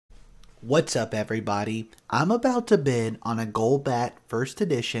What's up, everybody? I'm about to bid on a Golbat First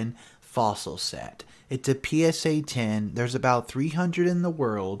Edition fossil set. It's a PSA 10. There's about 300 in the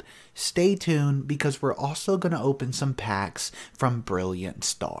world. Stay tuned because we're also going to open some packs from Brilliant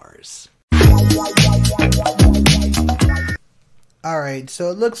Stars. Alright,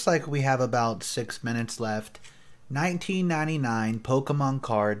 so it looks like we have about 6 minutes left. 1999 Pokemon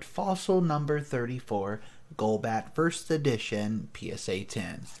card, fossil number 34, Golbat First Edition PSA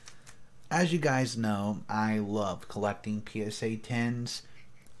 10. As you guys know, I love collecting PSA 10s.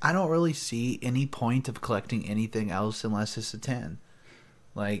 I don't really see any point of collecting anything else unless it's a 10.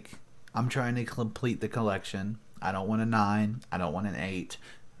 Like, I'm trying to complete the collection. I don't want a 9. I don't want an 8.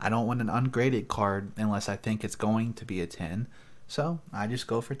 I don't want an ungraded card unless I think it's going to be a 10. So, I just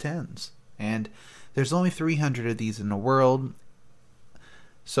go for 10s. And there's only 300 of these in the world.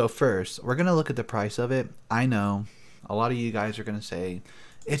 So first, we're going to look at the price of it. I know a lot of you guys are going to say,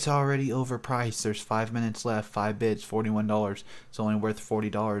 it's already overpriced. There's 5 minutes left, 5 bids, $41. It's only worth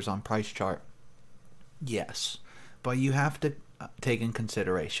 $40 on price chart. Yes, but you have to take in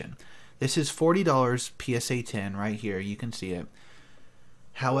consideration. This is $40 PSA 10 right here. You can see it.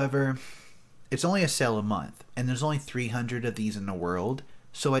 However, it's only a sale a month, and there's only 300 of these in the world.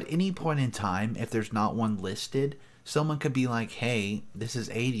 So at any point in time, if there's not one listed, someone could be like, hey, this is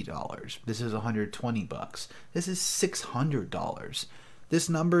 $80. This is $120. This is $600. This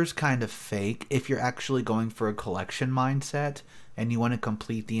number is kind of fake if you're actually going for a collection mindset and you want to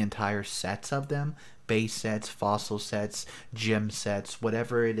complete the entire sets of them, base sets, fossil sets, gem sets,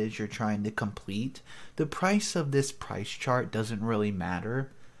 whatever it is you're trying to complete. The price of this price chart doesn't really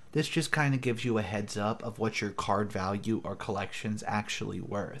matter. This just kind of gives you a heads up of what your card value or collection's actually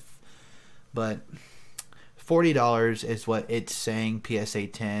worth. But $40 is what it's saying PSA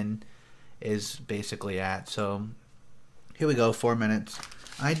 10 is basically at. So here we go, 4 minutes.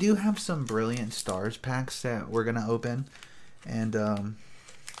 I do have some Brilliant Stars packs that we're going to open. And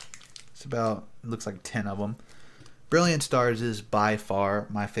it's about, it looks like 10 of them. Brilliant Stars is by far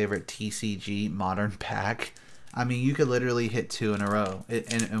my favorite TCG modern pack. I mean, you could literally hit 2 in a row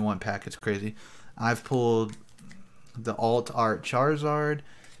in one pack. It's crazy. I've pulled the Alt Art Charizard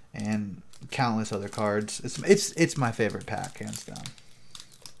and countless other cards. It's my favorite pack, hands down.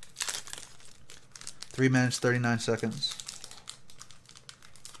 3 minutes, 39 seconds.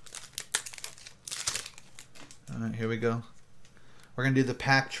 Alright, here we go. We're going to do the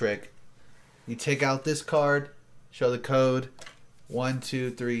pack trick. You take out this card, show the code. 1,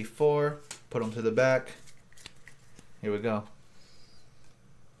 2, 3, 4. Put them to the back. Here we go.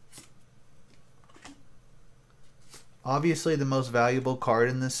 Obviously, the most valuable card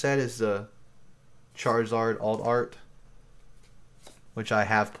in this set is the Charizard Alt Art, which I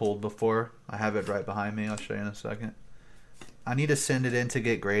have pulled before. I have it right behind me. I'll show you in a second. I need to send it in to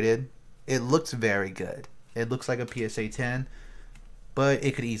get graded. It looks very good. It looks like a PSA 10, but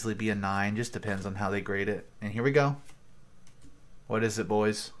it could easily be a 9. Just depends on how they grade it. And here we go. What is it,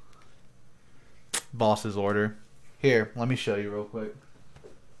 boys? Boss's order. Here, let me show you real quick.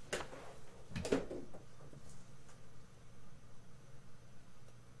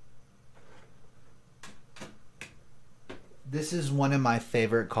 This is one of my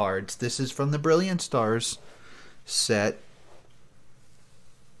favorite cards. This is from the Brilliant Stars set.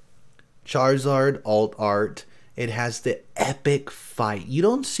 Charizard Alt Art. It has the epic fight. You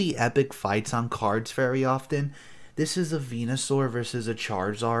don't see epic fights on cards very often. This is a Venusaur versus a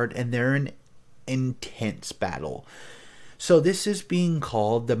Charizard, and they're in intense battle. So this is being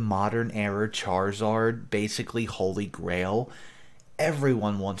called the modern era Charizard, basically Holy Grail.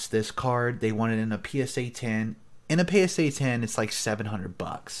 Everyone wants this card. They want it in a PSA 10. In a PSA 10, it's like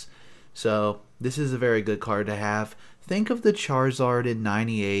 $700. So this is a very good card to have. Think of the Charizard in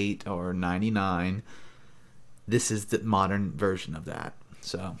 98 or 99. This is the modern version of that.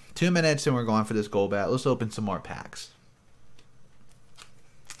 So 2 minutes and we're going for this Golbat. Let's open some more packs.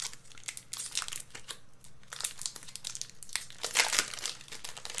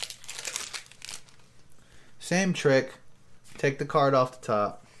 Same trick. Take the card off the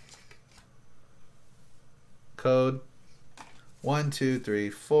top. Code 1, 2, 3,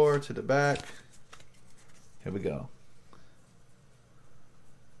 4 to the back. Here we go.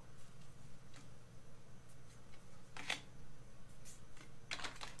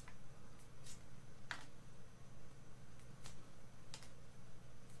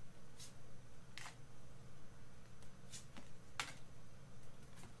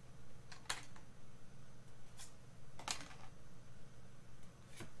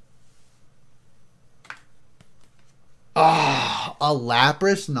 Ah, a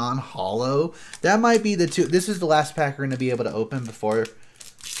Lapras non-hollow. That might be the two. This is the last pack we're going to be able to open before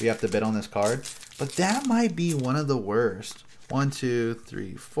We have to bid on this card. But that might be one of the worst. 1, 2,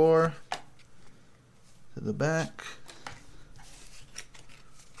 3, 4. To the back.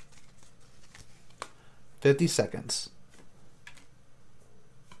 50 seconds.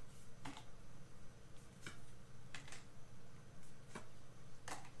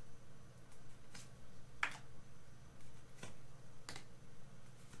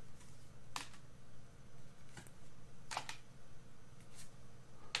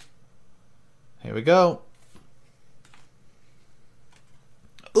 Here we go.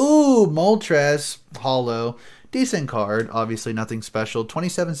 Ooh, Moltres, holo. Decent card. Obviously nothing special.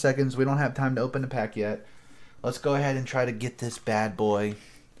 27 seconds. We don't have time to open the pack yet. Let's go ahead and try to get this bad boy.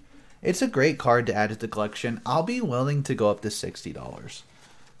 It's a great card to add to the collection. I'll be willing to go up to $60.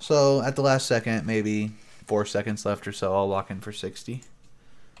 So at the last second, maybe 4 seconds left or so, I'll lock in for 60.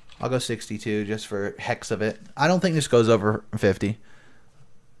 I'll go 62 just for hex of it. I don't think this goes over 50.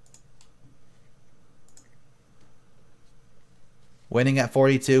 Winning at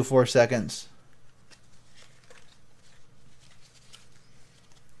 42, 4 seconds.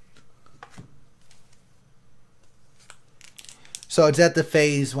 So it's at the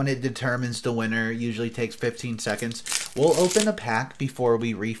phase when it determines the winner. Usually takes 15 seconds. We'll open a pack before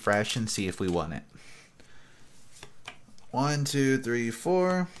we refresh and see if we won it. 1, 2, 3,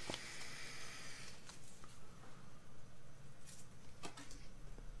 4.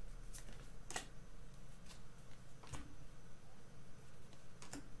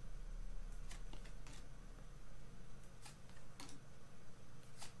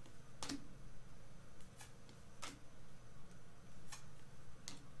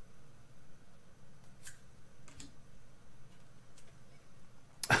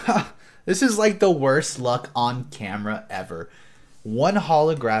 This is like the worst luck on camera ever. 1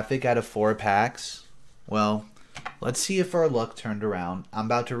 holographic out of 4 packs. Well, let's see if our luck turned around. I'm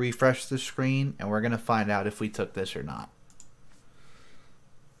about to refresh the screen and we're going to find out if we took this or not.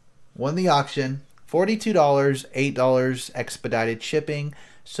 Won the auction. $42, $8 expedited shipping.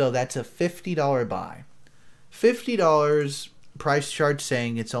 So that's a $50 buy. $50 price chart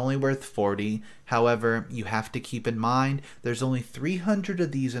saying it's only worth $40. However, you have to keep in mind there's only 300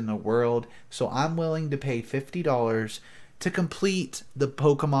 of these in the world, so I'm willing to pay $50 to complete the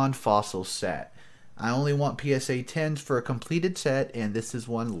Pokemon Fossil set. I only want PSA 10s for a completed set, and this is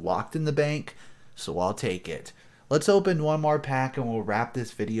one locked in the bank, so I'll take it. Let's open one more pack and we'll wrap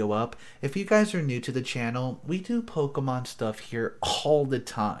this video up. If you guys are new to the channel, we do Pokemon stuff here all the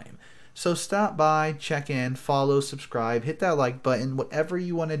time. So stop by, check in, follow, subscribe, hit that like button, whatever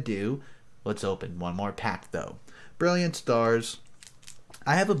you want to do. Let's open one more pack though. Brilliant Stars.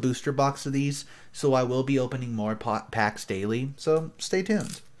 I have a booster box of these, so I will be opening more packs daily, so stay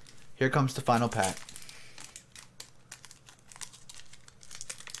tuned. Here comes the final pack.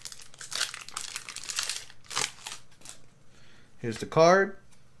 Here's the card.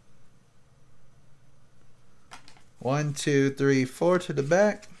 1, 2, 3, 4 to the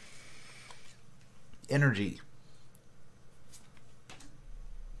back. Energy.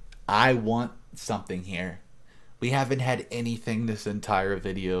 I want something here. We haven't had anything this entire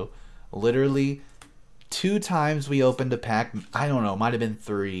video. Literally 2 times we opened a pack. I don't know, might have been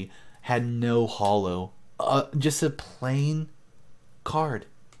 3. Had no holo. Just a plain card.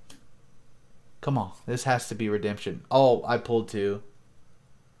 Come on, this has to be redemption. Oh, I pulled 2.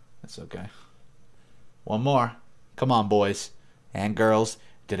 That's okay. One more. Come on, boys and girls.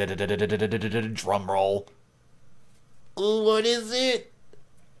 Drum roll. Ooh, what is it?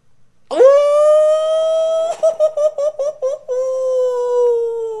 Ooh!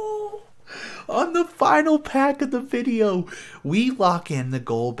 On the final pack of the video, we lock in the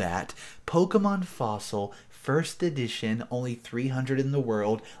Golbat Pokemon Fossil First Edition, only 300 in the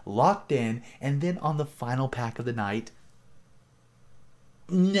world, locked in, and then on the final pack of the night,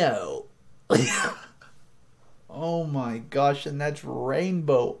 no. Oh my gosh, and that's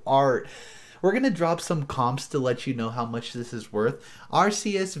rainbow art. We're going to drop some comps to let you know how much this is worth.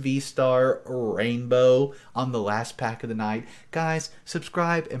 RCS V-Star Rainbow on the last pack of the night. Guys,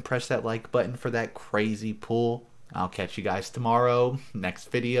 subscribe and press that like button for that crazy pull. I'll catch you guys tomorrow.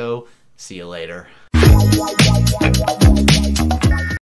 Next video. See you later.